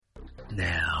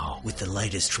Now, with the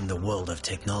latest from the world of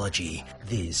technology,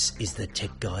 this is the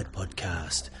Tech Guide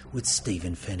Podcast with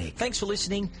Stephen Fennick. Thanks for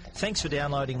listening. Thanks for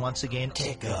downloading once again.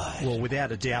 Tech Guide. Well,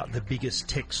 without a doubt, the biggest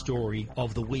tech story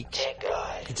of the week. Tech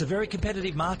Guide. It's a very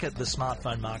competitive market, the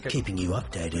smartphone market. Keeping you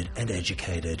updated and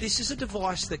educated. This is a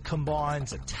device that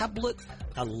combines a tablet,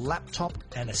 a laptop,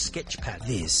 and a sketchpad.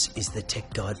 This is the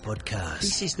Tech Guide Podcast.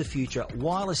 This is the future.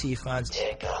 Wireless earphones.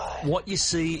 Tech Guide. What you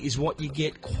see is what you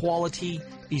get. Quality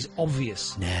is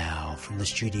obvious. Now, from the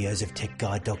studios of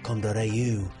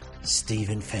techguide.com.au,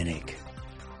 Stephen Fennick.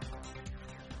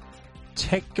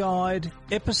 Tech Guide,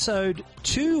 episode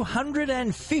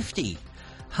 250.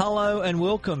 Hello and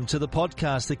welcome to the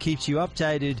podcast that keeps you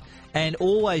updated and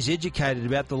always educated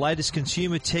about the latest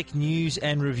consumer tech news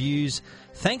and reviews.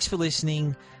 Thanks for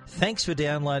listening. Thanks for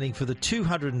downloading for the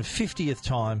 250th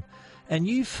time. And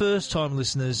you first-time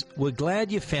listeners, we're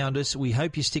glad you found us. We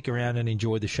hope you stick around and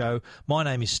enjoy the show. My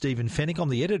name is Stephen Fennick. I'm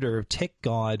the editor of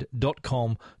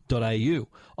techguide.com.au.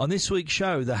 On this week's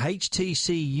show, the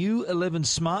HTC U11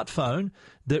 smartphone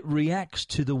that reacts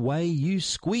to the way you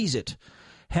squeeze it,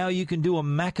 how you can do a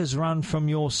Macca's run from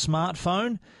your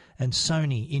smartphone, and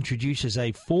Sony introduces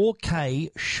a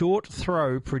 4K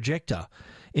short-throw projector.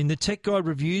 In the Tech Guide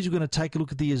reviews, we're going to take a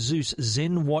look at the ASUS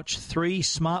Zenwatch 3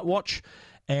 smartwatch,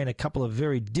 and a couple of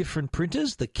very different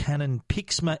printers, the Canon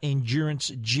PIXMA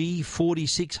Endurance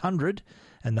G4600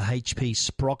 and the HP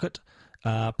Sprocket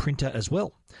printer as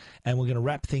well. And we're going to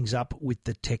wrap things up with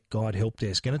the Tech Guide Help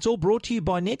Desk. And it's all brought to you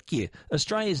by Netgear,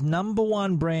 Australia's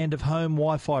 #1 brand of home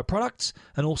Wi-Fi products,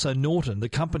 and also Norton, the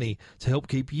company to help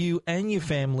keep you and your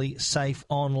family safe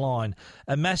online.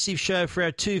 A massive show for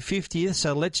our 250th,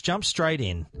 so let's jump straight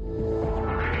in.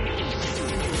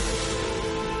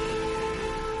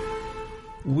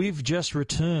 We've just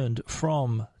returned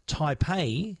from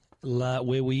Taipei,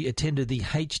 where we attended the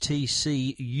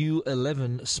HTC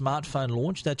U11 smartphone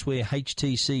launch. That's where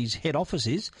HTC's head office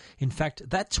is. In fact,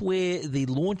 that's where the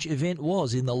launch event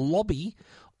was, in the lobby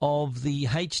of the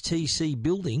HTC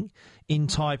building in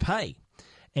Taipei.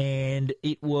 And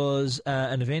it was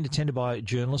an event attended by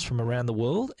journalists from around the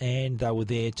world, and they were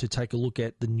there to take a look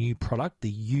at the new product,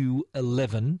 the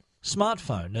U11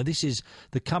 smartphone. Now, this is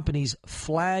the company's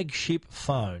flagship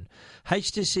phone.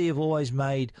 HTC have always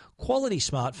made quality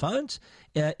smartphones.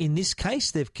 In this case,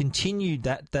 they've continued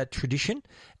that tradition,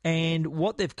 and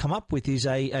what they've come up with is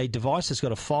a device that's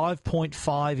got a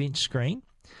 5.5-inch screen.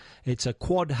 It's a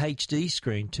Quad HD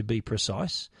screen, to be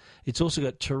precise. It's also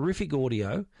got terrific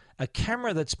audio, a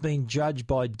camera that's been judged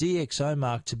by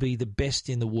DxOMark to be the best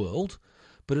in the world,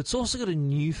 but it's also got a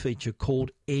new feature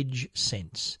called Edge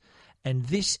Sense. And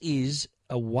this is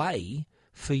a way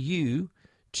for you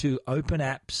to open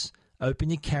apps, open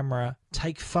your camera,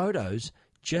 take photos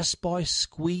just by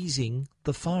squeezing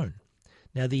the phone.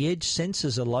 Now, the edge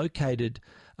sensors are located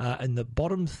in the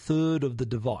bottom third of the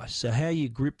device. So how you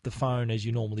grip the phone as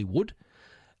you normally would,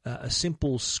 a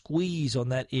simple squeeze on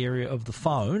that area of the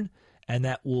phone, and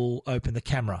that will open the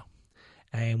camera.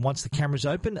 And once the camera's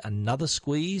open, another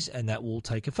squeeze, and that will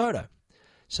take a photo.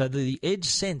 So the Edge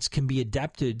Sense can be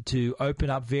adapted to open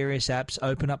up various apps,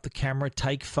 open up the camera,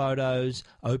 take photos,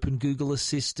 open Google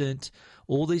Assistant,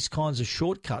 all these kinds of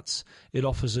shortcuts. It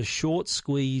offers a short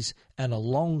squeeze and a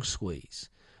long squeeze,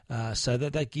 so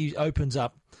that opens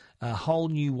up a whole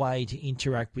new way to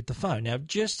interact with the phone. Now,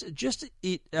 just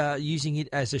using it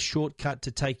as a shortcut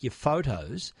to take your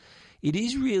photos, it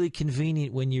is really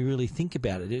convenient when you really think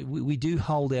about it. We do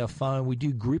hold our phone, we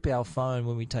do grip our phone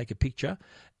when we take a picture,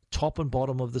 top and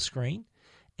bottom of the screen,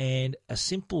 and a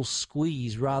simple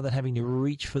squeeze, rather than having to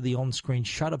reach for the on-screen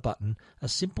shutter button, a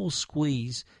simple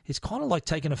squeeze, it's kind of like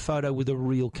taking a photo with a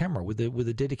real camera, with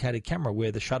a dedicated camera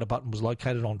where the shutter button was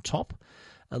located on top.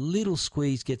 A little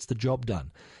squeeze gets the job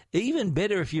done. Even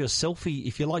better if you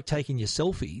like taking your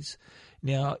selfies.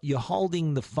 Now, you're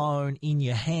holding the phone in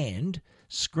your hand,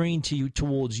 screen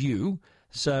towards you,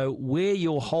 so where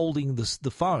you're holding the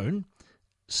phone,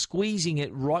 squeezing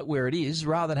it right where it is,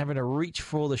 rather than having to reach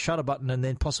for the shutter button and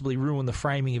then possibly ruin the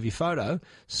framing of your photo,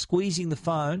 squeezing the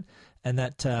phone, and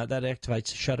that activates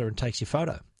the shutter and takes your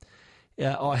photo.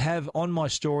 I have on my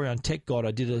story on Tech Guide,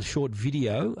 I did a short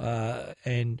video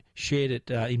and shared it,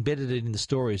 embedded it in the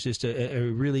story. It's just a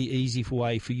really easy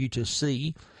way for you to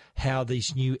see how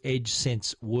this new Edge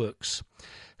Sense works.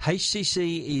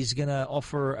 HTC is going to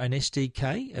offer an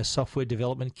SDK, a software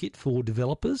development kit for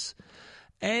developers.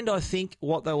 And I think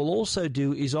what they will also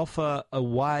do is offer a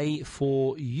way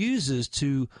for users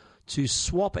to to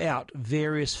swap out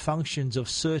various functions of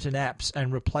certain apps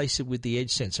and replace it with the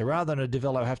Edge Sense. So rather than a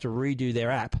developer have to redo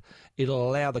their app, it'll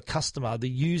allow the customer, the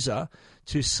user,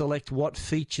 to select what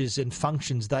features and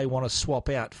functions they want to swap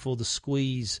out for the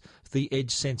squeeze, the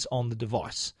Edge Sense on the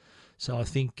device. So I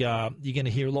think you're going to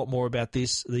hear a lot more about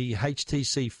this. The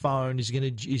HTC phone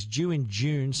is due in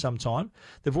June sometime.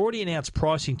 They've already announced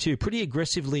pricing too, pretty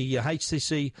aggressively.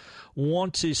 HTC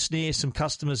want to snare some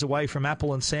customers away from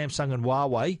Apple and Samsung and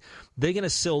Huawei. They're going to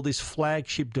sell this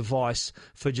flagship device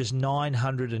for just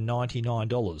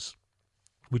 $999.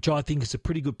 Which I think is a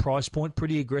pretty good price point,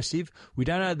 pretty aggressive. We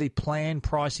don't know the planned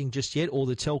pricing just yet or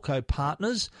the telco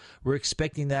partners. We're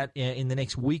expecting that in the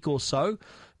next week or so,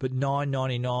 but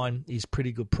 $999 is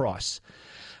pretty good price.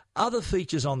 Other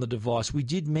features on the device, we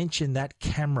did mention that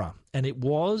camera, and it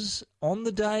was, on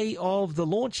the day of the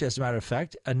launch, as a matter of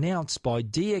fact, announced by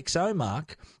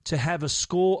DxOMark to have a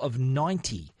score of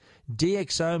 90.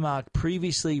 DxOMark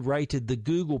previously rated the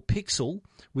Google Pixel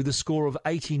with a score of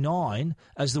 89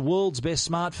 as the world's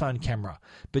best smartphone camera.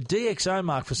 But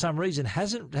DxOMark, for some reason,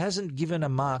 hasn't given a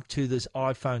mark to this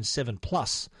iPhone 7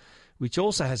 Plus, which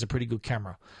also has a pretty good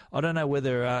camera. I don't know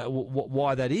whether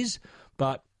why that is,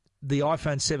 but the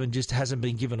iPhone 7 just hasn't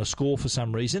been given a score for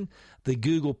some reason. The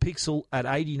Google Pixel at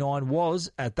 89 was,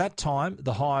 at that time,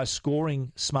 the highest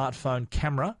scoring smartphone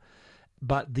camera.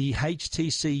 But the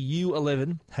HTC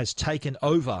U11 has taken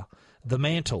over the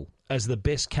mantle as the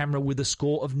best camera with a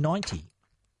score of 90.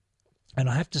 And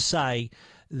I have to say,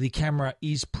 the camera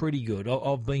is pretty good.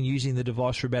 I've been using the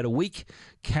device for about a week.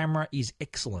 Camera is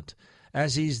excellent,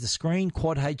 as is the screen,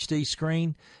 Quad HD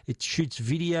screen. It shoots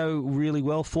video really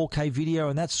well, 4K video,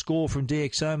 and that score from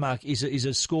DxOMark is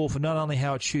a score for not only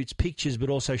how it shoots pictures but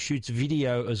also shoots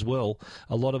video as well.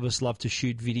 A lot of us love to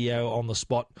shoot video on the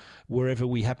spot wherever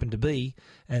we happen to be,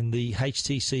 and the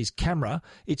HTC's camera,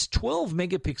 it's 12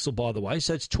 megapixel, by the way,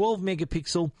 so it's 12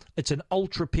 megapixel. It's an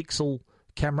ultra pixel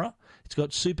camera. It's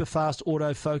got super fast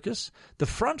autofocus. The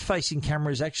front-facing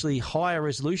camera is actually higher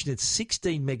resolution. It's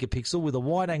 16 megapixel with a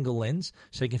wide-angle lens,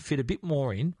 so you can fit a bit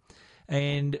more in.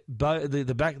 And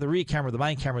the rear camera, the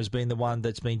main camera, has been the one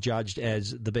that's been judged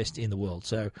as the best in the world.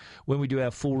 So when we do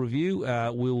our full review,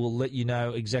 we will let you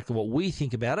know exactly what we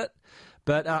think about it.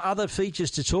 But other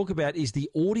features to talk about is the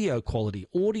audio quality.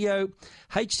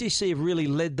 HTC have really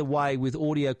led the way with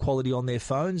audio quality on their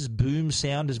phones. Boom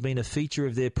sound has been a feature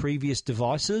of their previous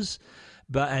devices,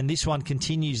 and this one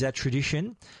continues that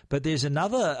tradition. But there's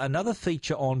another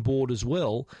feature on board as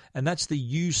well, and that's the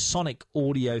U-Sonic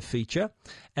audio feature,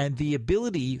 and the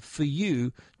ability for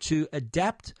you to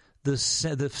adapt the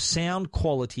sound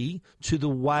quality to the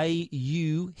way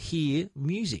you hear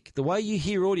music, the way you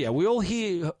hear audio. We all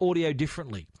hear audio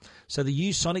differently. So the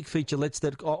U-Sonic feature lets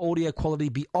that audio quality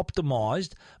be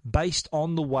optimized based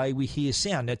on the way we hear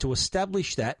sound. Now, to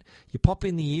establish that, you pop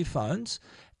in the earphones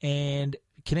and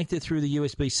connect it through the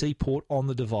USB-C port on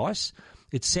the device.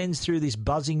 It sends through this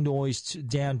buzzing noise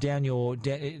down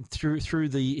through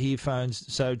the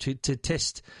earphones, so to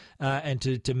test and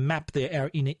to map our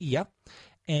inner ear.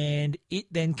 And it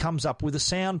then comes up with a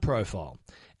sound profile.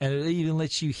 And it even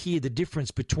lets you hear the difference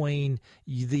between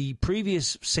the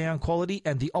previous sound quality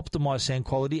and the optimized sound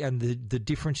quality, and the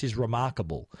difference is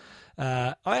remarkable.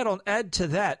 Add to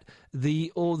that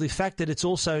the fact that it's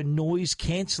also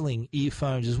noise-cancelling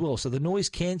earphones as well. So the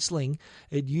noise-cancelling,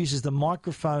 it uses the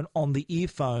microphone on the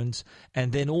earphones,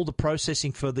 and then all the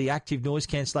processing for the active noise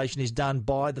cancellation is done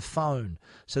by the phone.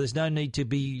 So there's no need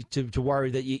to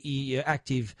worry that your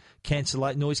active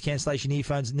noise cancellation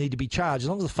earphones need to be charged. As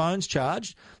long as the phone's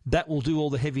charged, that will do all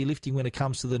the heavy lifting when it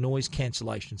comes to the noise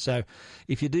cancellation. So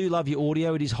if you do love your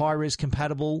audio, it is high-res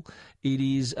compatible. It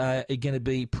is going to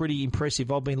be pretty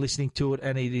impressive. I've been listening to it,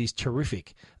 and it is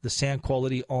terrific, the sound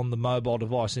quality on the mobile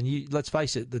device. And let's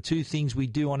face it, the two things we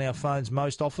do on our phones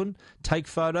most often, take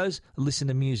photos, listen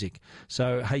to music.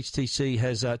 So HTC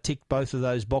has ticked both of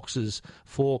those boxes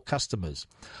for customers.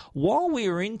 While we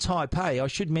were in Taipei, I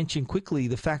should mention quickly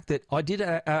the fact that I did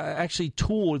actually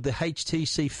tour the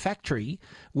HTC factory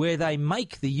where they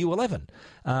make the U11.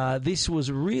 This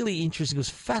was really interesting. It was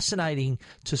fascinating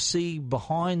to see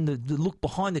look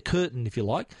behind the curtain, if you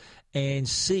like, and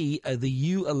see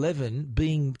the U11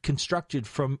 being constructed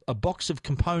from a box of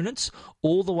components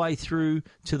all the way through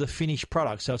to the finished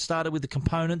product. So it started with the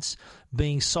components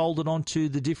being soldered onto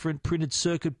the different printed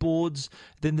circuit boards,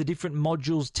 then the different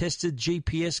modules tested,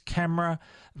 GPS, camera,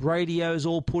 radios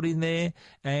all put in there,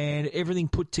 and everything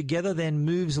put together then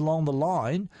moves along the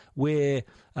line where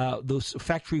The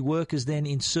factory workers then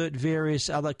insert various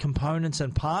other components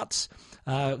and parts,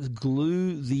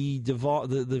 glue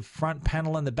the front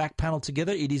panel and the back panel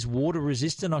together. It is water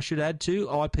resistant, I should add to,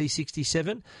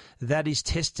 IP67. That is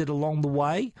tested along the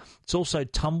way. It's also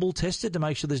tumble tested to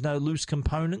make sure there's no loose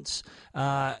components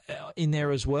in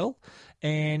there as well.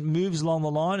 And moves along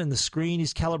the line, and the screen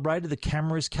is calibrated, the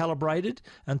camera is calibrated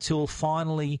until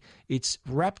finally it's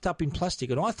wrapped up in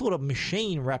plastic. And I thought a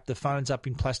machine wrapped the phones up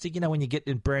in plastic. You know, when you get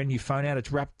a brand new phone out,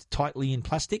 it's wrapped tightly in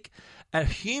plastic. A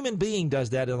human being does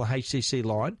that on the HTC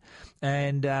line,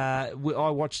 and I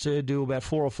watched her do about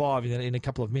 4 or 5 in a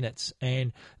couple of minutes,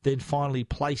 and then finally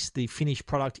place the finished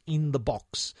product in the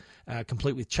box.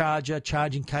 Complete with charger,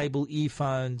 charging cable,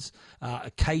 earphones, a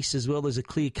case as well. There's a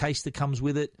clear case that comes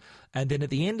with it. And then at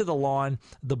the end of the line,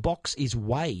 the box is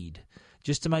weighed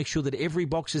just to make sure that every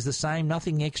box is the same,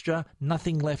 nothing extra,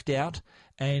 nothing left out.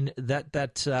 And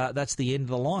that's the end of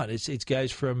the line. It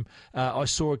goes from I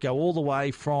saw it go all the way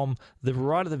from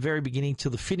right at the very beginning to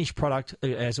the finished product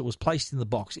as it was placed in the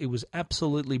box. It was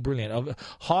absolutely brilliant. A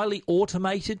highly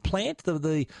automated plant.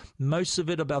 The most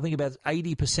of it, I think about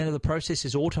 80% of the process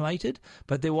is automated,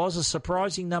 but there was a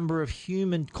surprising number of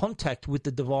human contact with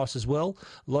the device as well.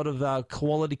 A lot of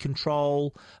quality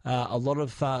control. A lot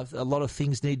of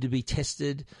things need to be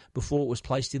tested before it was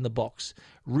placed in the box.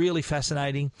 Really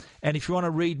fascinating. And if you want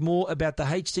to read more about the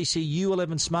HTC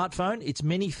U11 smartphone, its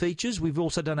many features, we've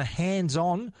also done a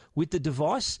hands-on with the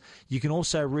device. You can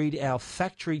also read our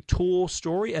factory tour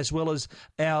story as well as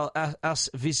us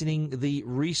visiting the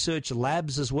research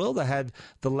labs as well. They have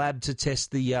the lab to test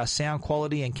the sound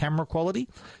quality and camera quality.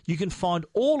 You can find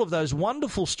all of those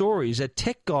wonderful stories at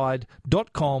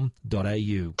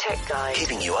techguide.com.au. Tech Guide,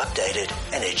 keeping you updated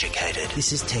and educated.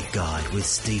 This is Tech Guide with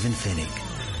Stephen Fennick.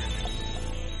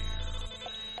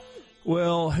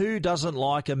 Well, who doesn't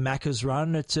like a Macca's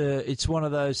run? It's one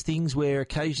of those things where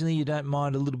occasionally you don't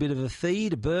mind a little bit of a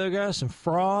feed, a burger, some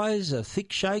fries, a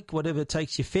thick shake, whatever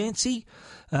takes your fancy.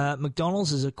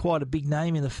 McDonald's is quite a big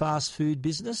name in the fast food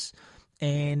business,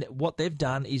 and what they've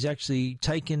done is actually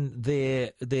taken their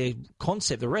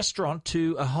concept, the restaurant,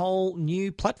 to a whole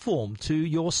new platform, to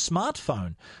your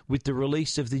smartphone, with the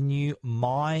release of the new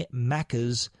My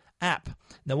Macca's app.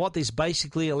 Now, what this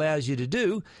basically allows you to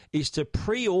do is to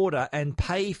pre-order and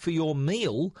pay for your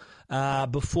meal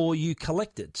before you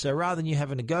collect it. So rather than you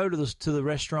having to go to the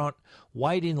restaurant,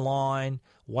 wait in line,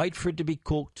 wait for it to be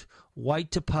cooked,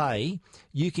 wait to pay,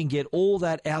 you can get all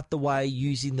that out the way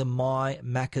using the My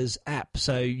Macca's app.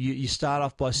 So you start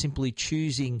off by simply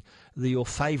choosing your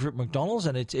favourite McDonald's,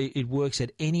 and it works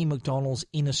at any McDonald's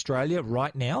in Australia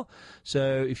right now.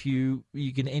 So if you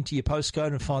can enter your postcode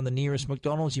and find the nearest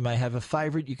McDonald's, you may have a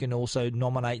favourite. You can also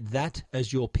nominate that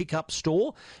as your pickup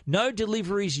store. No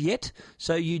deliveries yet,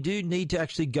 so you do need to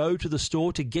actually go to the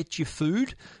store to get your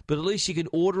food, but at least you can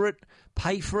order it,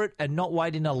 pay for it, and not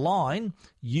wait in a line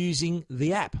using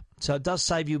the app. So it does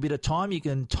save you a bit of time. You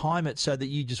can time it so that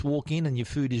you just walk in and your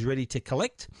food is ready to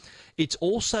collect. It's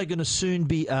also going to soon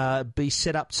be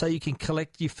set up so you can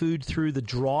collect your food through the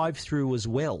drive-through as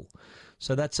well.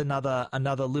 So that's another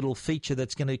little feature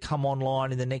that's going to come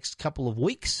online in the next couple of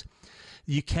weeks.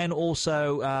 You can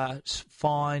also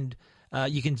find...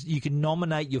 You can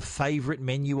nominate your favourite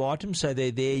menu items, so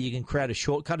they're there. You can create a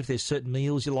shortcut if there's certain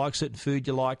meals you like, certain food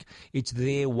you like. It's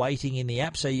there waiting in the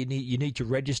app, so you need to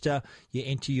register. You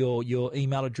enter your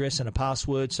email address and a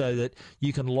password so that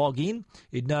you can log in.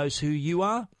 It knows who you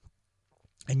are,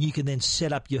 and you can then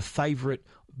set up your favourite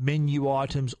menu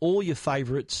items, all your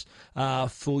favourites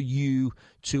for you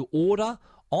to order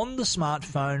on the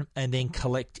smartphone and then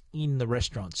collect in the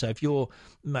restaurant. So if you're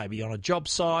maybe on a job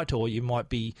site, or you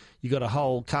got a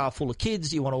whole car full of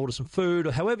kids, you want to order some food,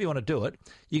 or however you want to do it,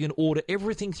 you can order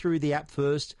everything through the app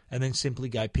first and then simply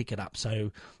go pick it up.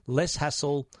 So less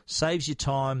hassle, saves you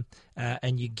time,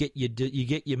 and you get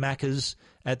your Macca's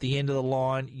at the end of the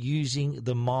line using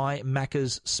the My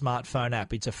Macca's smartphone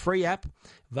app. It's a free app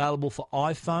available for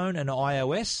iPhone and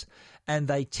iOS, and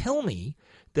they tell me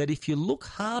that if you look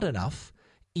hard enough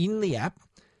in the app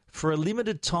for a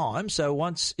limited time,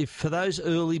 so for those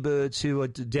early birds who are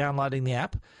downloading the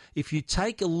app, if you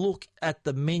take a look at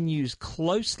the menus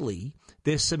closely,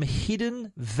 there's some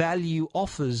hidden value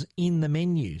offers in the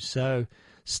menus. So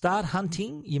start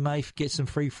hunting. You may get some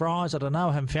free fries. I don't know.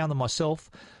 I haven't found them myself,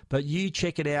 but you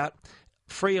check it out.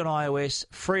 Free on iOS,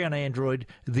 free on Android,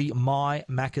 the My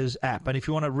Macca's app. And if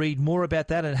you want to read more about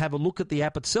that and have a look at the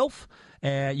app itself,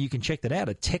 you can check that out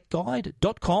at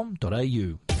techguide.com.au.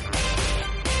 You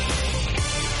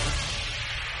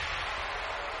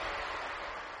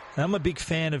I'm a big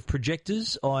fan of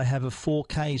projectors. I have a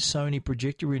 4K Sony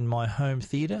projector in my home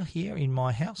theatre here in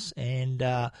my house, and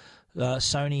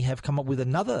Sony have come up with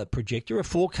another projector, a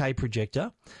 4K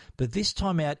projector, but this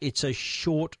time out it's a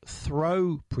short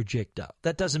throw projector.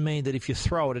 That doesn't mean that if you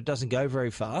throw it, it doesn't go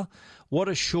very far. What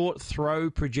a short throw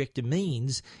projector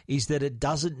means is that it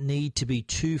doesn't need to be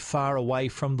too far away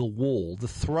from the wall. The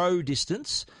throw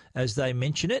distance, as they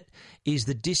mention it, is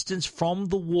the distance from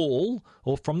the wall,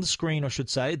 or from the screen, I should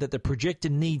say, that the projector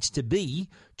needs to be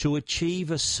to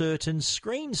achieve a certain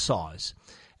screen size.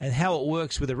 And how it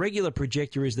works with a regular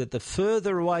projector is that the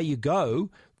further away you go,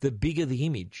 the bigger the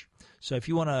image. So if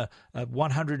you want a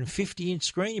 150-inch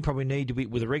screen, you probably need to be,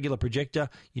 with a regular projector,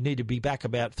 you need to be back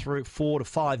about 4 to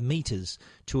 5 meters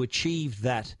to achieve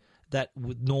that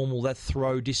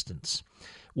throw distance.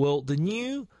 Well, the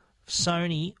new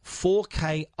Sony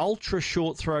 4K ultra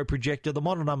short throw projector, the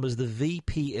model number is the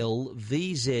VPL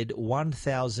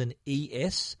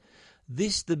VZ1000ES.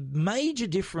 The major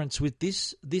difference with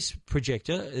this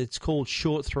projector, it's called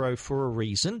short throw for a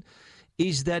reason,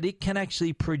 is that it can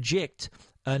actually project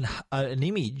an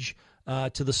image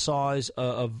to the size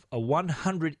of a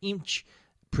 100-inch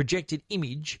projected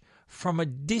image from a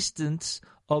distance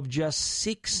of just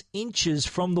 6 inches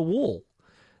from the wall.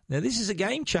 Now, this is a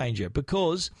game changer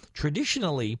because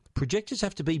traditionally projectors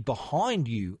have to be behind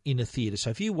you in a theatre. So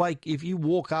if you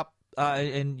walk up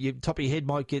and your top of your head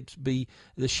might be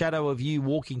the shadow of you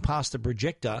walking past the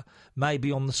projector may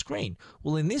be on the screen.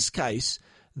 Well, in this case,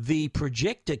 the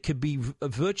projector could be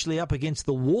virtually up against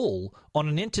the wall on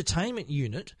an entertainment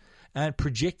unit and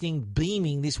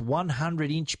beaming this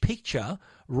 100-inch picture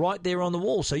right there on the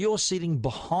wall. So you're sitting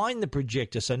behind the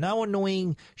projector, so no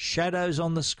annoying shadows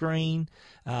on the screen,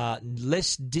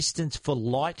 less distance for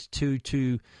light to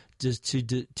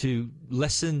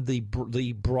lessen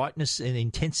the brightness and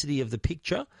intensity of the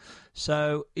picture.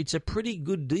 So it's a pretty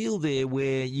good deal there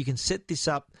where you can set this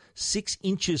up 6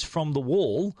 inches from the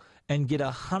wall and get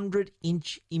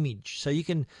 100-inch image. So you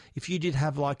can, if you did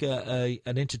have like an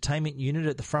entertainment unit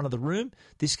at the front of the room,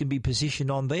 this can be positioned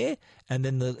on there, and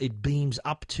then it beams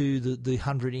up to the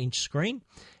 100-inch screen,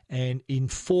 and in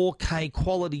 4K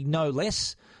quality, no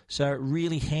less. So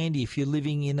really handy if you're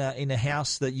living in a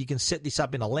house that you can set this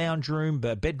up in a lounge room,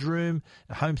 a bedroom,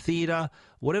 a home theatre,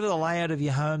 whatever the layout of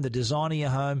your home, the design of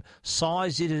your home.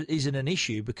 Size isn't an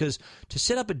issue, because to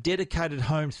set up a dedicated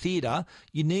home theatre,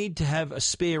 you need to have a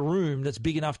spare room that's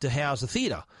big enough to house a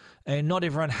theatre. And not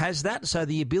everyone has that, so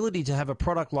the ability to have a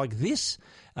product like this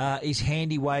is a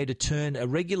handy way to turn a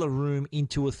regular room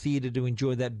into a theatre to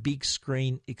enjoy that big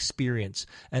screen experience.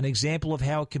 An example of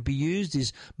how it can be used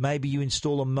is maybe you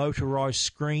install a motorised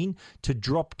screen to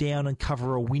drop down and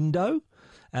cover a window.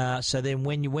 So then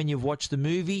when you've watched the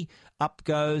movie, up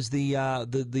goes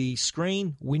the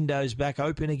screen, windows back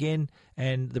open again,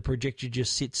 and the projector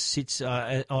just sits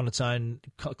on its own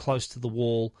close to the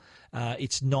wall.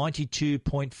 It's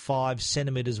 92.5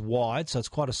 centimetres wide, so it's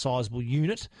quite a sizable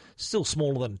unit. Still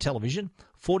smaller than a television.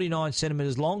 49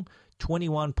 centimetres long,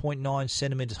 21.9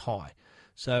 centimetres high.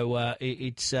 So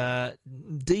it's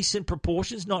decent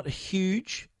proportions, not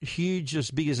huge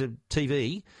as big as a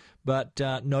TV, but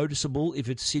noticeable if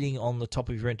it's sitting on the top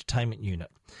of your entertainment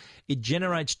unit. It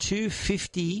generates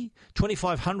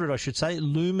 2,500,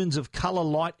 lumens of colour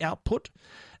light output,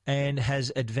 and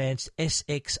has advanced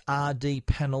SXRD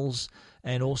panels,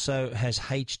 and also has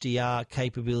HDR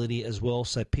capability as well,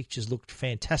 so pictures look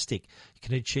fantastic. You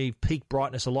can achieve peak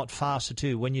brightness a lot faster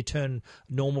too. When you turn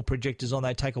normal projectors on,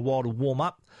 they take a while to warm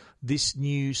up. This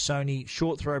new Sony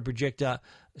short throw projector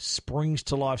springs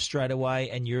to life straight away,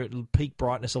 and you're at peak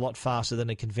brightness a lot faster than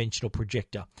a conventional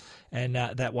projector. And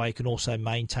that way you can also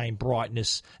maintain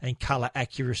brightness and colour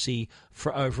accuracy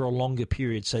for over a longer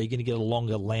period, so you're going to get a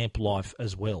longer lamp life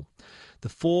as well. The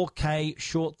 4K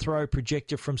short throw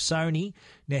projector from Sony.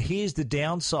 Now here's the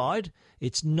downside.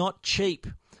 It's not cheap.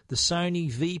 The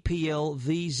Sony VPL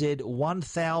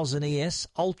VZ1000ES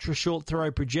ultra short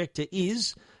throw projector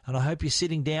is, and I hope you're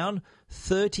sitting down,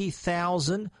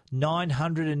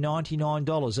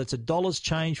 $30,999. That's $1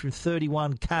 change from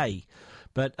 $31K.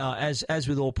 But as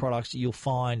with all products, you'll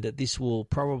find that this will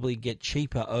probably get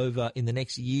cheaper over in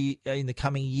the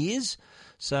coming years.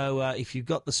 So if you've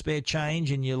got the spare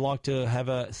change and you like to have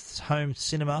a home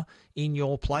cinema in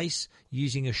your place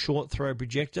using a short throw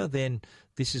projector, then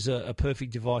this is a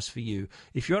perfect device for you.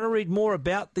 If you want to read more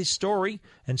about this story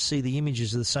and see the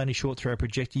images of the Sony short throw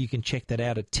projector, you can check that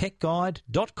out at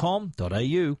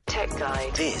techguide.com.au. Tech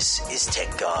Guide. This is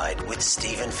Tech Guide with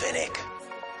Stephen Fennick.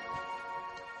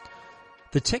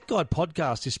 The Tech Guide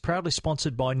podcast is proudly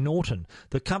sponsored by Norton,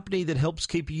 the company that helps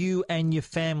keep you and your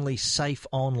family safe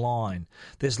online.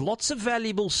 There's lots of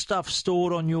valuable stuff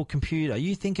stored on your computer.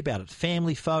 You think about it,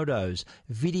 family photos,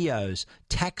 videos,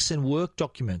 tax and work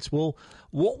documents. Well,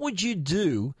 what would you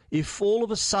do if all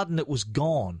of a sudden it was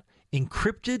gone,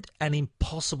 encrypted and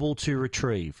impossible to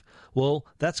retrieve? Well,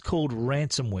 that's called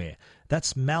ransomware.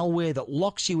 That's malware that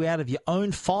locks you out of your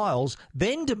own files,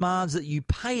 then demands that you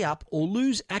pay up or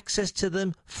lose access to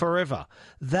them forever.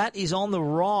 That is on the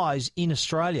rise in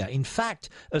Australia. In fact,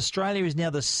 Australia is now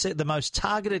the most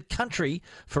targeted country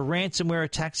for ransomware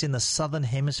attacks in the Southern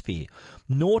Hemisphere.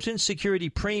 Norton Security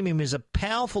Premium is a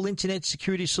powerful internet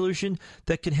security solution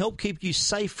that can help keep you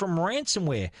safe from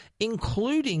ransomware,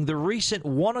 including the recent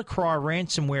WannaCry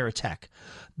ransomware attack.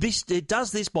 It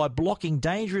does this by blocking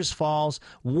dangerous files,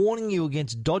 warning you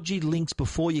against dodgy links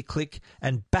before you click,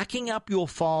 and backing up your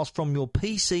files from your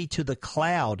PC to the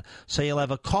cloud so you'll have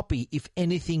a copy if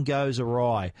anything goes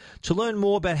awry. To learn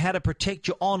more about how to protect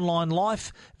your online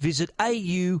life, visit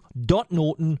au.norton.com.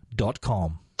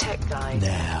 Tech Guide.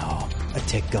 Now, a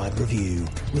Tech Guide review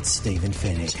with Stephen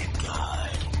Fennick. Tech Guide.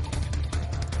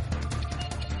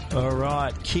 All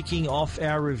right, kicking off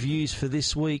our reviews for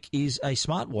this week is a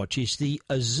smartwatch. It's the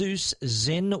ASUS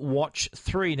Zenwatch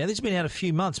 3. Now, this has been out a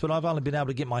few months, but I've only been able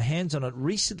to get my hands on it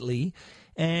recently,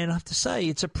 and I have to say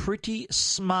it's a pretty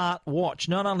smart watch.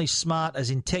 Not only smart as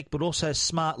in tech, but also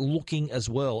smart looking as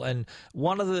well. And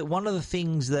one of the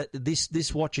things that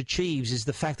this watch achieves is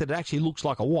the fact that it actually looks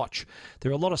like a watch.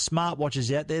 There are a lot of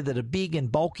smartwatches out there that are big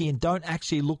and bulky and don't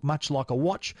actually look much like a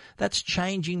watch. That's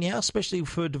changing now, especially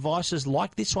for devices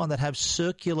like this one that have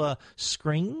circular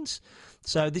screens.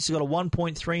 So this has got a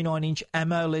 1.39-inch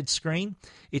AMOLED screen.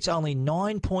 It's only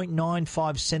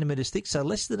 9.95 centimetres thick, so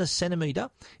less than a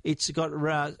centimetre. It's got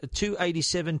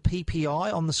 287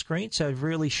 ppi on the screen, so a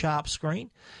really sharp screen.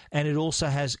 And it also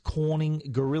has Corning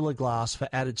Gorilla Glass for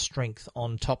added strength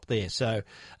on top there. So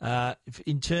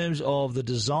in terms of the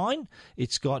design,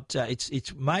 it's got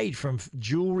it's made from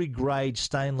jewellery-grade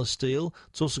stainless steel.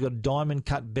 It's also got a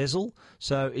diamond-cut bezel,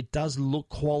 so it does look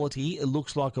quality. It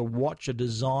looks like a watch,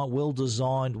 well-designed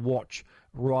watch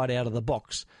right out of the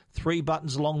box. 3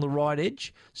 buttons along the right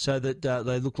edge so that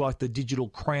they look like the digital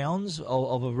crowns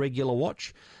of a regular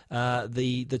watch.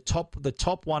 The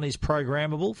top one is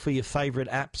programmable for your favourite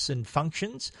apps and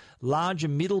functions. Larger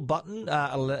middle button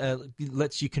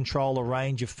lets you control a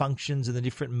range of functions and the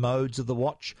different modes of the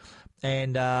watch.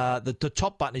 And the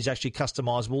top button is actually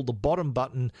customizable. The bottom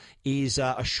button is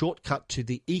a shortcut to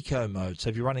the eco mode. So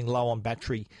if you're running low on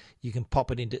battery, you can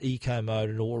pop it into eco mode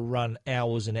and it will run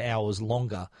hours and hours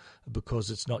longer because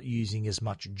it's not using as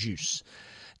much juice.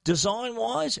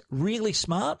 Design-wise, really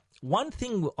smart. One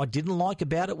thing I didn't like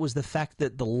about it was the fact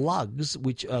that the lugs,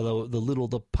 which are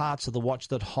the parts of the watch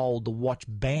that hold the watch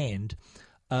band,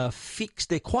 are fixed.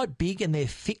 They're quite big and they're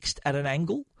fixed at an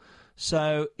angle.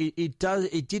 So it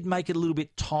did make it a little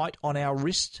bit tight on our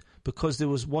wrist because there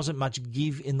wasn't much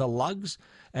give in the lugs.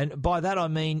 And by that I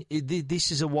mean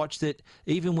this is a watch that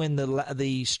even when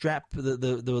the strap,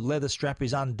 the leather strap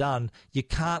is undone, you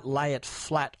can't lay it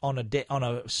flat on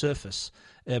a surface.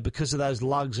 Because of those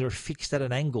lugs are fixed at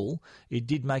an angle, it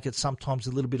did make it sometimes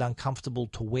a little bit uncomfortable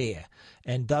to wear.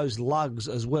 And those lugs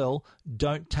as well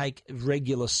don't take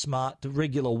regular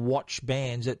watch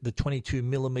bands at the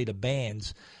 22mm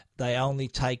bands. They only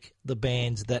take the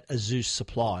bands that ASUS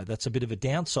supply. That's a bit of a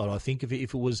downside, I think. If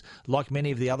it was like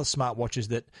many of the other smartwatches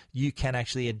that you can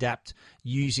actually adapt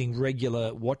using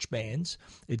regular watch bands,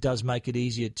 it does make it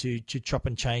easier to chop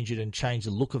and change it and change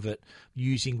the look of it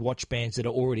using watch bands that are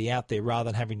already out there rather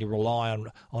than having to rely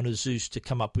on ASUS to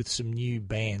come up with some new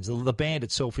bands. The band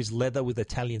itself is leather with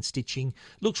Italian stitching.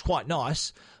 Looks quite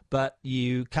nice, but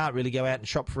you can't really go out and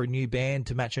shop for a new band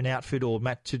to match an outfit or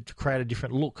to create a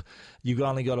different look. You've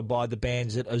only got to buy the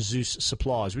bands that ASUS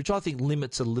supplies, which I think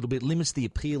limits the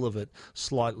appeal of it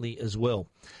slightly as well.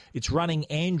 It's running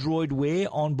Android Wear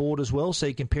on board as well, so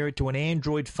you can pair it to an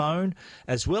Android phone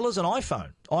as well as an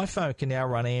iPhone. iPhone can now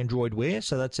run Android Wear,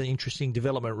 so that's an interesting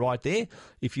development right there.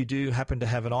 If you do happen to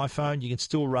have an iPhone, you can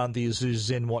still run the ASUS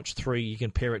Zenwatch 3. You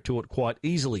can pair it to it quite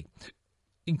easily.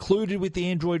 Included with the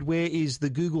Android Wear is the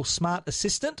Google Smart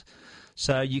Assistant.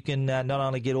 So you can not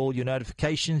only get all your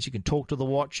notifications, you can talk to the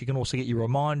watch, you can also get your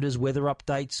reminders, weather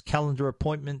updates, calendar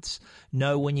appointments,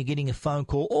 know when you're getting a phone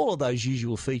call. All of those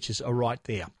usual features are right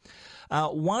there.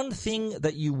 One thing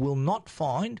that you will not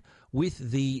find with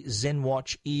the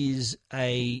Zenwatch is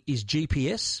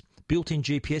GPS. Built-in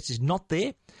GPS is not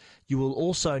there. You will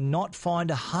also not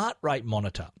find a heart rate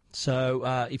monitor.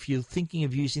 So if you're thinking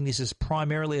of using this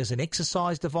primarily as an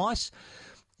exercise device,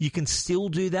 You can still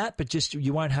do that, but just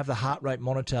you won't have the heart rate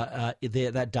monitor there,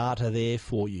 that data there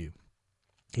for you.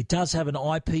 It does have an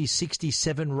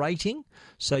IP67 rating,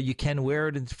 so you can wear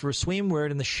it for a swim, wear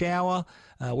it in the shower,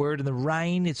 wear it in the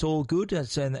rain. It's all good,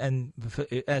 and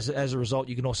as a result,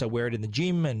 you can also wear it in the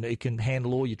gym, and it can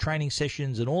handle all your training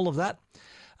sessions and all of that.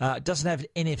 It doesn't have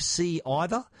NFC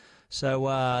either, so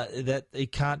that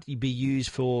it can't be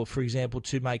used for example,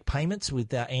 to make payments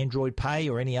with Android Pay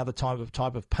or any other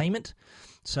type of payment.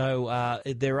 So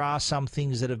there are some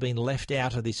things that have been left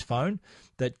out of this phone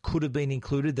that could have been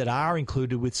included, that are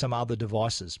included with some other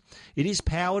devices. It is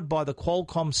powered by the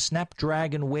Qualcomm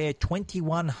Snapdragon Wear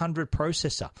 2100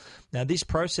 processor. Now, this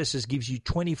processor gives you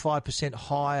 25%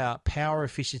 higher power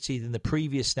efficiency than the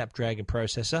previous Snapdragon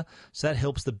processor, so that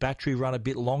helps the battery run a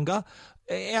bit longer.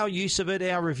 Our use of it,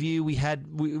 our review, we had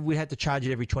to charge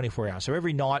it every 24 hours. So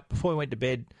every night before we went to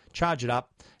bed, charge it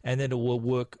up, and then it will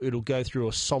work. It'll go through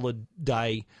a solid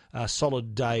day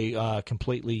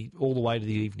completely all the way to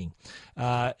the evening.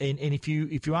 And if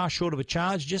you are short of a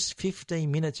charge, just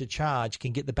 15 minutes of charge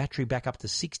can get the battery back up to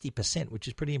 60%, which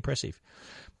is pretty impressive.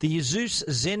 The ASUS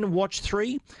Zenwatch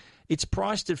 3. It's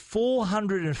priced at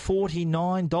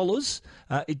 $449.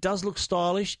 It does look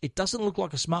stylish. It doesn't look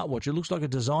like a smartwatch. It looks like a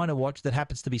designer watch that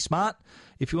happens to be smart.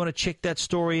 If you want to check that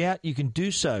story out, you can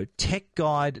do so.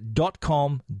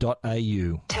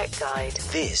 techguide.com.au. Tech Guide.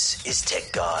 This is Tech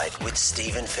Guide with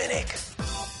Stephen Fennick.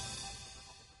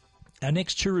 Our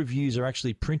next two reviews are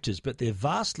actually printers, but they're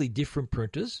vastly different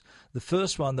printers. The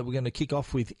first one that we're going to kick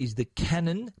off with is the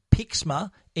Canon PIXMA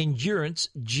Endurance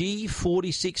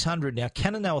G4600. Now,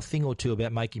 Canon know a thing or two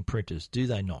about making printers, do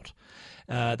they not?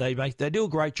 They do a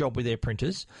great job with their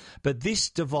printers, but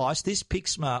this device, this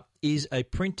PIXMA, is a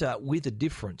printer with a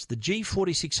difference. The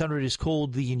G4600 is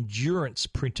called the Endurance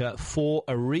printer for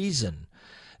a reason.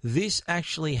 This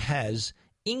actually has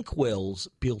ink wells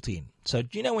built in. So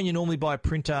do you know when you normally buy a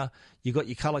printer, you've got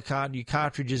your colour card, your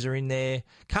cartridges are in there.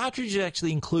 Cartridges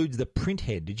actually includes the print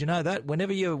head. Did you know that?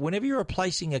 Whenever you're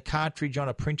replacing a cartridge on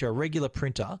a printer, a regular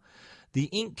printer, the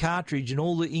ink cartridge and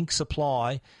all the ink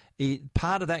supply,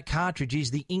 part of that cartridge is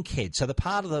the ink head. So the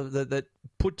part of that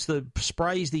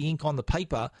sprays the ink on the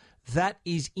paper, that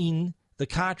is in the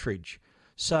cartridge.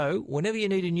 So whenever you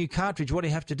need a new cartridge, what do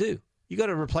you have to do? You've got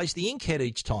to replace the ink head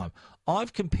each time.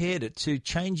 I've compared it to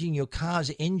changing your car's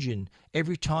engine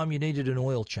every time you needed an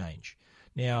oil change.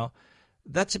 Now,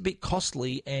 that's a bit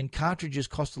costly, and cartridges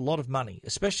cost a lot of money,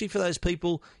 especially for those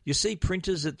people. You see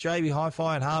printers at JB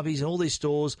Hi-Fi and Harvey's and all these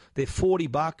stores, they're $40,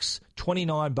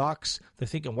 $29. They're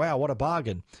thinking, wow, what a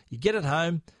bargain. You get it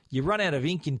home, you run out of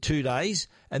ink in 2 days,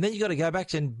 and then you've got to go back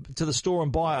to the store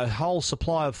and buy a whole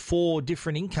supply of 4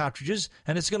 different ink cartridges,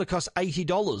 and it's going to cost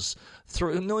 $80,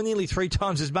 nearly 3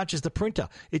 times as much as the printer.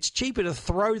 It's cheaper to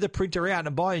throw the printer out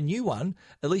and buy a new one.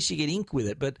 At least you get ink with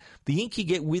it, but the ink you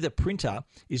get with a printer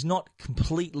is not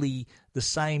completely the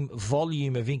same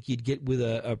volume of ink you'd get with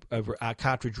a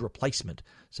cartridge replacement.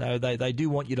 So they do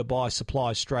want you to buy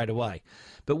supplies straight away.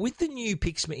 But with the new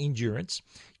PIXMA Endurance,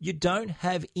 you don't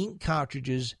have ink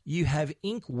cartridges, you have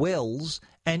ink wells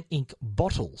and ink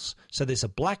bottles. So there's a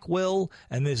black well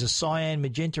and there's a cyan,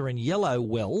 magenta and yellow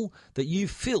well that you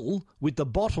fill with the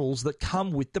bottles that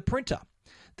come with the printer.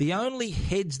 The only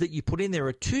heads that you put in there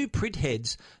are 2 print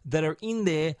heads that are in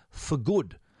there for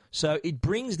good. So it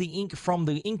brings the ink from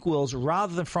the ink wells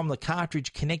rather than from the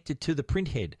cartridge connected to the print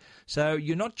head. So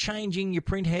you're not changing your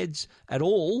print heads at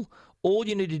all. All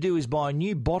you need to do is buy a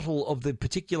new bottle of the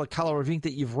particular colour of ink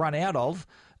that you've run out of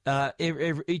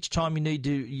each time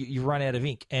you run out of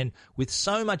ink. And with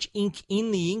so much ink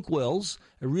in the ink wells,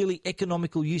 a really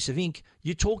economical use of ink,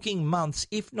 you're talking months,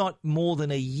 if not more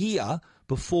than a year,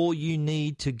 before you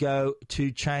need to go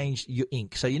to change your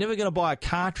ink. So you're never going to buy a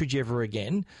cartridge ever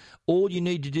again. All you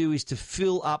need to do is to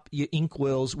fill up your ink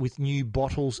wells with new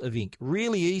bottles of ink.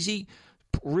 Really easy.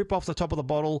 Rip off the top of the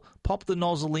bottle, pop the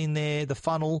nozzle in there, the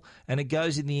funnel, and it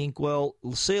goes in the ink well,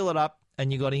 seal it up,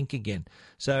 and you got ink again.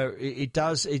 So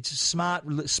it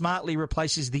smartly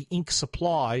replaces the ink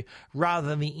supply rather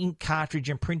than the ink cartridge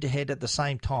and printer head at the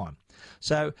same time.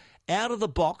 So out of the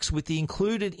box with the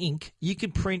included ink, you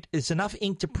can print, it's enough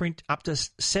ink to print up to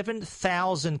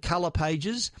 7,000 colour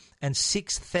pages and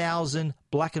 6,000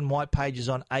 black and white pages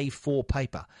on A4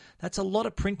 paper. That's a lot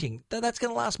of printing. That's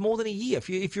going to last more than a year.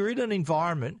 If you're in an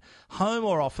environment, home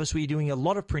or office, where you're doing a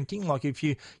lot of printing, like if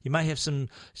you may have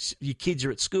your kids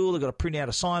are at school, they've got to print out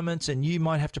assignments and you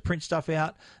might have to print stuff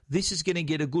out, this is going to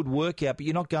get a good workout, but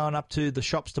you're not going up to the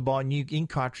shops to buy new ink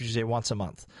cartridges there once a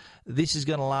month. This is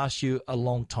going to last you a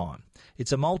long time.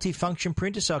 It's a multi-function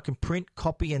printer, so it can print,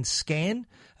 copy, and scan.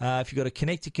 If you've got a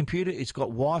connected computer, it's got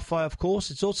Wi-Fi, of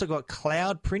course. It's also got got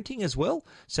cloud printing as well.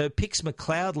 So PIXMA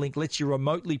Cloud Link lets you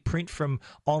remotely print from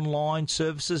online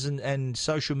services and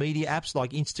social media apps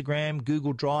like Instagram,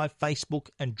 Google Drive, Facebook,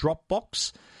 and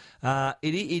Dropbox.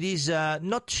 It is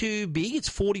not too big. It's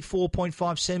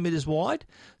 44.5 centimetres wide,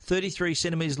 33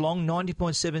 centimetres long,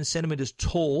 90.7 centimetres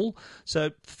tall.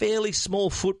 So fairly small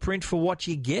footprint for what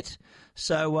you get.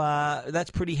 So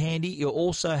that's pretty handy. You'll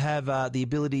also have the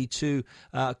ability to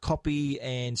copy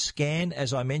and scan,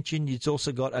 as I mentioned. It's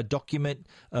also got a document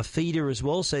feeder as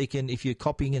well, so you can, if you're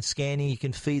copying and scanning, you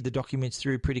can feed the documents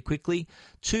through pretty quickly.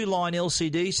 2-line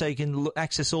LCD, so you can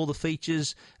access all the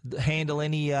features, handle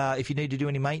any, if you need to do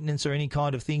any maintenance or any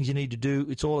kind of things you need to do,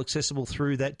 it's all accessible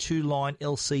through that 2-line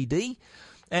LCD.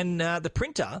 And the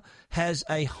printer has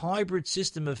a hybrid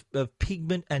system of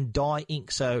pigment and dye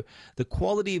ink. So the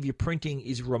quality of your printing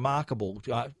is remarkable.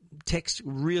 Text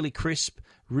really crisp,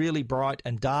 really bright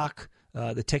and dark.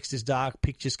 The text is dark.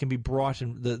 Pictures can be bright,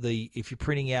 and if you're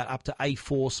printing out up to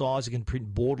A4 size, you can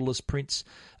print borderless prints.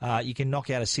 You can knock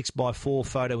out a 6x4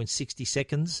 photo in 60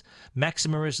 seconds.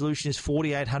 Maximum resolution is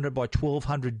 4800 by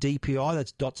 1200 DPI.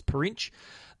 That's dots per inch.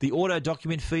 The auto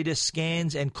document feeder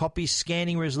scans and copies.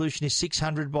 Scanning resolution is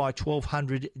 600 by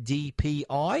 1200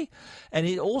 DPI. And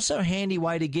it's also a handy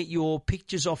way to get your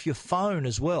pictures off your phone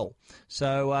as well.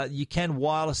 So you can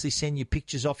wirelessly send your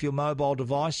pictures off your mobile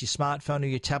device, your smartphone or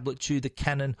your tablet to the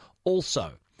Canon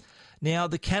also. Now,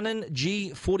 the Canon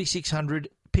G4600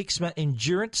 PIXMA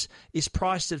Endurance is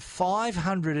priced at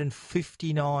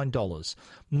 $559.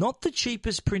 Not the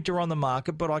cheapest printer on the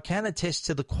market, but I can attest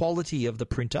to the quality of the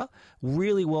printer.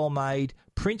 Really well made,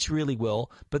 prints really well.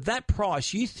 But that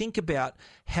price, you think about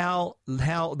how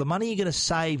the money you're going to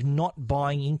save not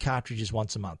buying ink cartridges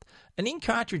once a month. An ink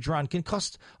cartridge run can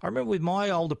cost, I remember with my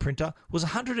older printer, was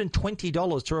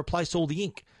 $120 to replace all the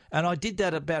ink. And I did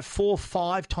that about 4 or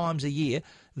 5 times a year.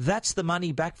 That's the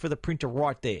money back for the printer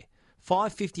right there.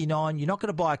 $559, you're not going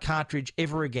to buy a cartridge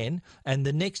ever again, and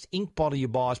the next ink bottle you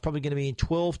buy is probably going to be in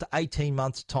 12 to 18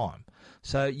 months' time.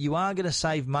 So you are going to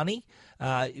save money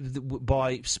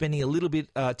by spending a little bit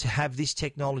to have this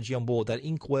technology on board. That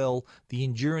Inkwell, the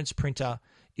Endurance printer,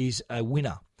 is a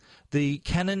winner. The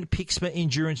Canon PIXMA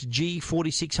Endurance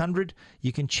G4600,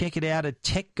 you can check it out at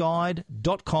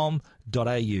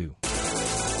techguide.com.au.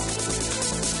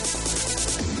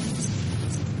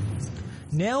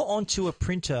 Now onto a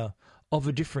printer of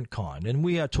a different kind, and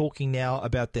we are talking now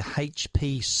about the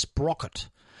HP Sprocket.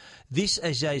 This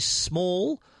is a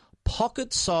small,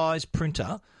 pocket-sized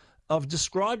printer. I've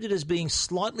described it as being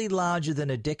slightly larger than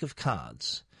a deck of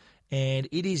cards, and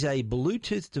it is a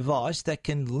Bluetooth device that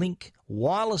can link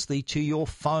wirelessly to your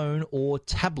phone or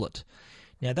tablet.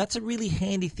 Now, that's a really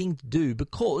handy thing to do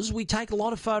because we take a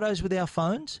lot of photos with our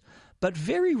phones, but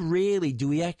very rarely do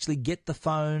we actually get the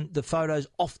photos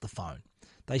off the phone.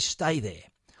 They stay there.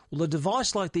 Well, a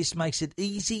device like this makes it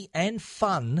easy and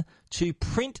fun to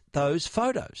print those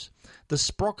photos. The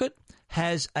Sprocket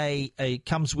has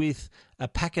comes with a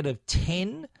packet of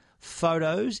 10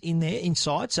 photos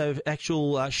inside, so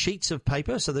actual sheets of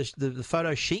paper, so the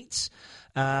photo sheets,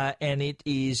 and it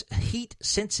is heat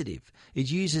sensitive. It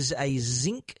uses a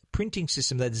zinc printing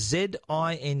system, that's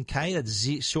Z-I-N-K,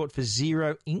 that's short for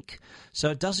zero ink.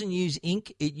 So it doesn't use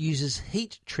ink, it uses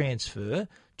heat transfer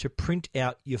to print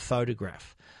out your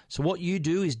photograph. So what you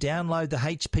do is download the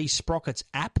HP Sprockets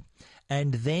app,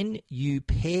 and then you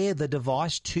pair the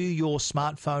device to your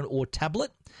smartphone or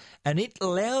tablet, and it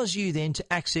allows you then to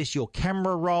access your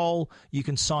camera roll. You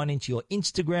can sign into your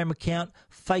Instagram account,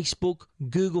 Facebook,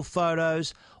 Google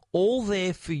Photos, all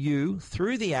there for you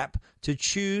through the app to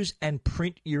choose and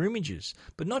print your images.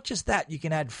 But not just that, you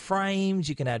can add frames,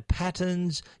 you can add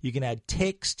patterns, you can add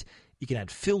text, you can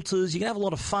add filters, you can have a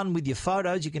lot of fun with your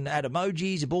photos, you can add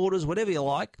emojis, borders, whatever you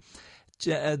like.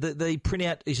 The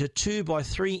printout is a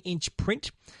 2x3 inch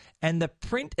print, and the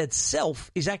print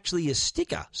itself is actually a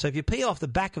sticker. So if you peel off the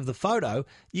back of the photo,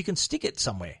 you can stick it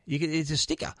somewhere. It's a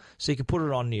sticker. So you can put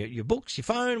it on your books, your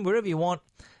phone, wherever you want,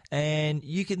 and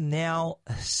you can now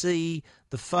see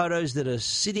the photos that are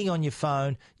sitting on your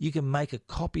phone. You can make a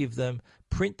copy of them,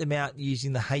 print them out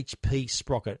using the HP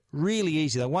Sprocket. Really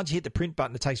easy. Though. Once you hit the print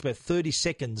button, it takes about 30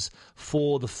 seconds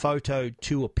for the photo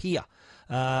to appear.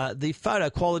 The photo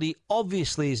quality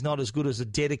obviously is not as good as a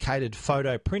dedicated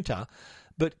photo printer,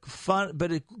 but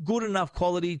a good enough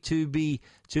quality to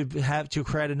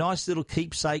create a nice little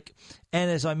keepsake. And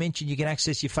as I mentioned, you can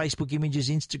access your Facebook images,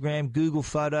 Instagram, Google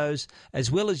Photos, as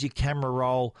well as your camera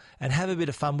roll, and have a bit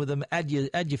of fun with them. Add your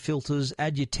filters,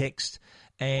 add your text,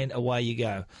 and away you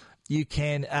go. You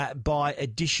can buy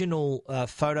additional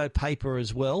photo paper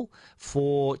as well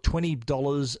for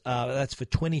 $20. That's for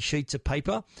 20 sheets of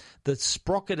paper. The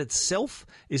Sprocket itself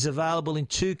is available in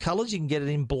 2 colours. You can get it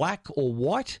in black or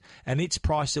white, and it's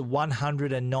priced at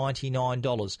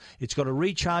 $199. It's got a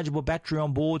rechargeable battery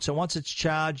on board, so once it's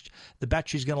charged, the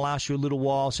battery's going to last you a little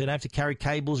while, so you don't have to carry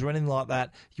cables or anything like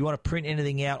that. If you want to print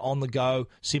anything out on the go,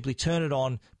 simply turn it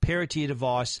on, pair it to your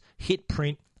device, hit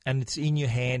print, and it's in your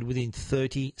hand within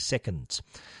 30 seconds.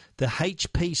 The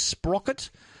HP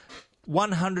Sprocket,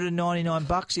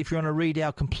 $199. If you want to read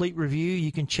our complete review,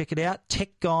 you can check it out,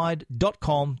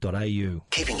 techguide.com.au.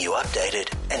 Keeping you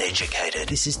updated and educated.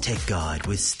 This is Tech Guide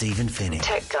with Stephen Fennick.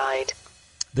 Tech Guide.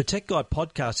 The Tech Guide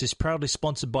podcast is proudly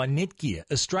sponsored by Netgear,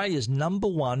 Australia's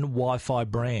 #1 Wi-Fi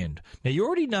brand. Now, you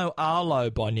already know Arlo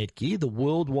by Netgear, the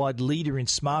worldwide leader in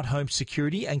smart home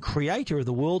security and creator of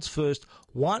the world's first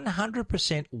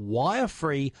 100%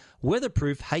 wire-free,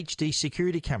 weatherproof HD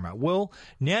security camera. Well,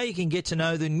 now you can get to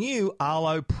know the new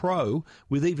Arlo Pro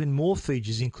with even more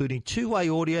features, including two-way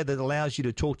audio that allows you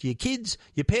to talk to your kids,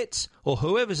 your pets, or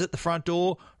whoever's at the front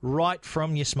door right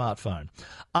from your smartphone.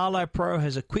 Arlo Pro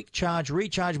has a quick charge,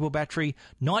 rechargeable battery,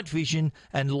 night vision,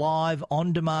 and live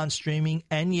on-demand streaming.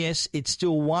 And yes, it's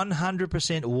still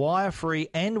 100% wire-free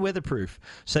and weatherproof,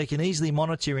 so you can easily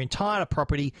monitor your entire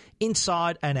property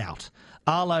inside and out.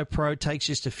 Arlo Pro takes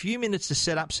just a few minutes to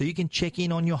set up, so you can check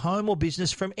in on your home or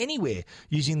business from anywhere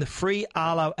using the free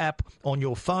Arlo app on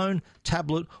your phone,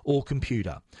 tablet, or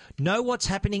computer. Know what's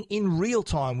happening in real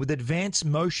time with advanced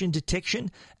motion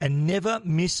detection, and never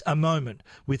miss a moment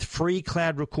with free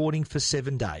cloud recording for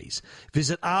 7 days.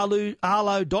 Visit arlo.com/au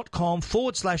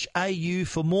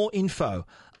for more info.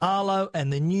 Arlo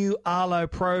and the new Arlo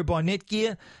Pro by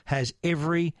Netgear has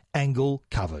every angle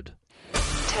covered.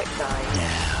 Tech Guide.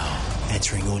 Now,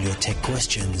 answering all your tech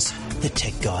questions, the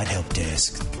Tech Guide Help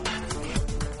Desk.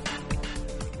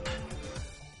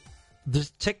 The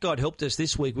Tech Guide Help Desk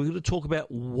this week, we're going to talk about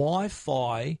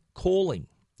Wi-Fi calling.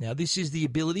 Now, this is the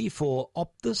ability for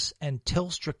Optus and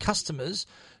Telstra customers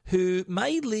who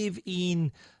may live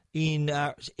in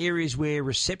areas where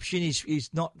reception is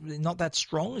not that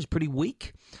strong, is pretty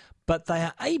weak, but they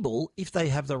are able, if they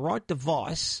have the right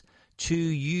device, to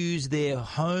use their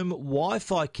home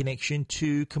Wi-Fi connection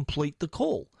to complete the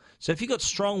call. So if you've got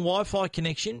strong Wi-Fi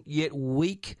connection, yet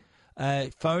weak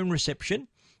phone reception,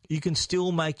 you can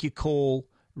still make your call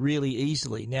really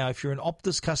easily. Now, if you're an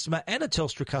Optus customer and a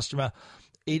Telstra customer,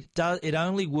 it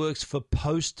only works for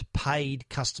post-paid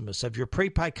customers. So if you're a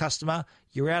prepaid customer,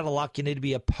 you're out of luck. You need to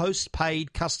be a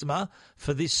post-paid customer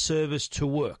for this service to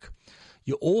work.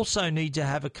 You also need to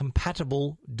have a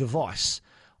compatible device.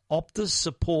 Optus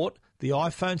support the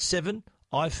iPhone 7,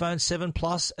 iPhone 7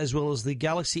 Plus, as well as the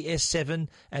Galaxy S7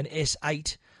 and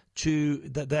S8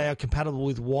 that they are compatible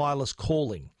with wireless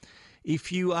calling.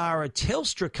 If you are a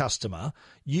Telstra customer,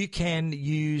 you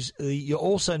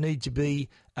also need to be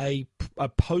a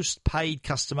post-paid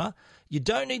customer. You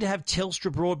don't need to have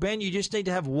Telstra broadband. You just need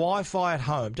to have Wi-Fi at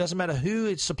home. Doesn't matter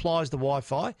who supplies the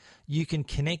Wi-Fi. You can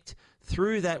connect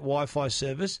through that Wi-Fi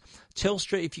service.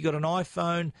 Telstra, if you've got an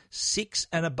iPhone 6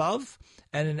 and above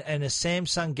and a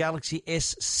Samsung Galaxy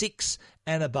S6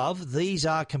 and above, these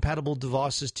are compatible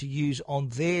devices to use on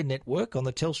their network, on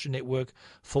the Telstra network,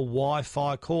 for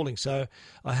Wi-Fi calling. So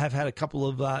I have had a couple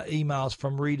of emails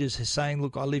from readers saying,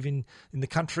 look, I live in the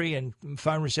country and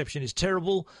phone reception is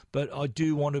terrible, but I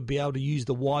do want to be able to use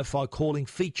the Wi-Fi calling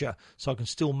feature so I can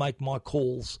still make my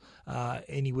calls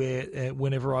anywhere,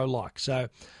 whenever I like. So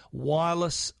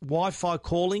wireless Wi-Fi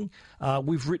calling,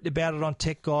 we've written about it on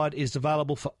Tech Guide, is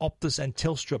available for Optus and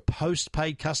Telstra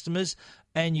post-paid customers,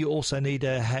 and you also need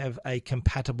to have a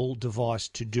compatible device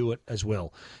to do it as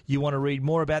well. You want to read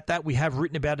more about that? We have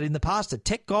written about it in the past at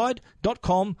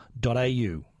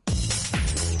techguide.com.au.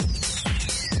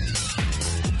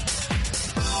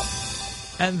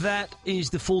 And that is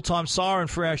the full-time siren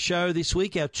for our show this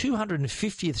week, our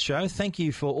 250th show. Thank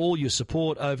you for all your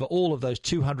support over all of those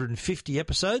 250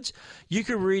 episodes. You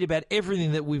can read about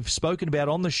everything that we've spoken about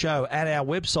on the show at our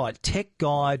website,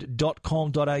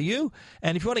 techguide.com.au.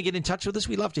 And if you want to get in touch with us,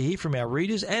 we'd love to hear from our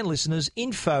readers and listeners.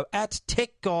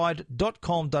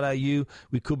 info@techguide.com.au.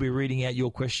 We could be reading out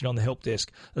your question on the help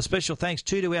desk. A special thanks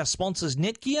to our sponsors,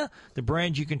 Netgear, the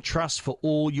brand you can trust for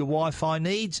all your Wi-Fi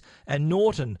needs, and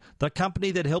Norton, the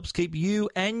company that helps keep you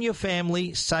and your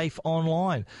family safe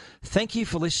online. Thank you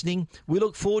for listening. We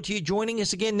look forward to you joining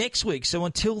us again next week. So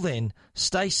until then,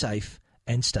 stay safe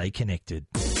and stay connected.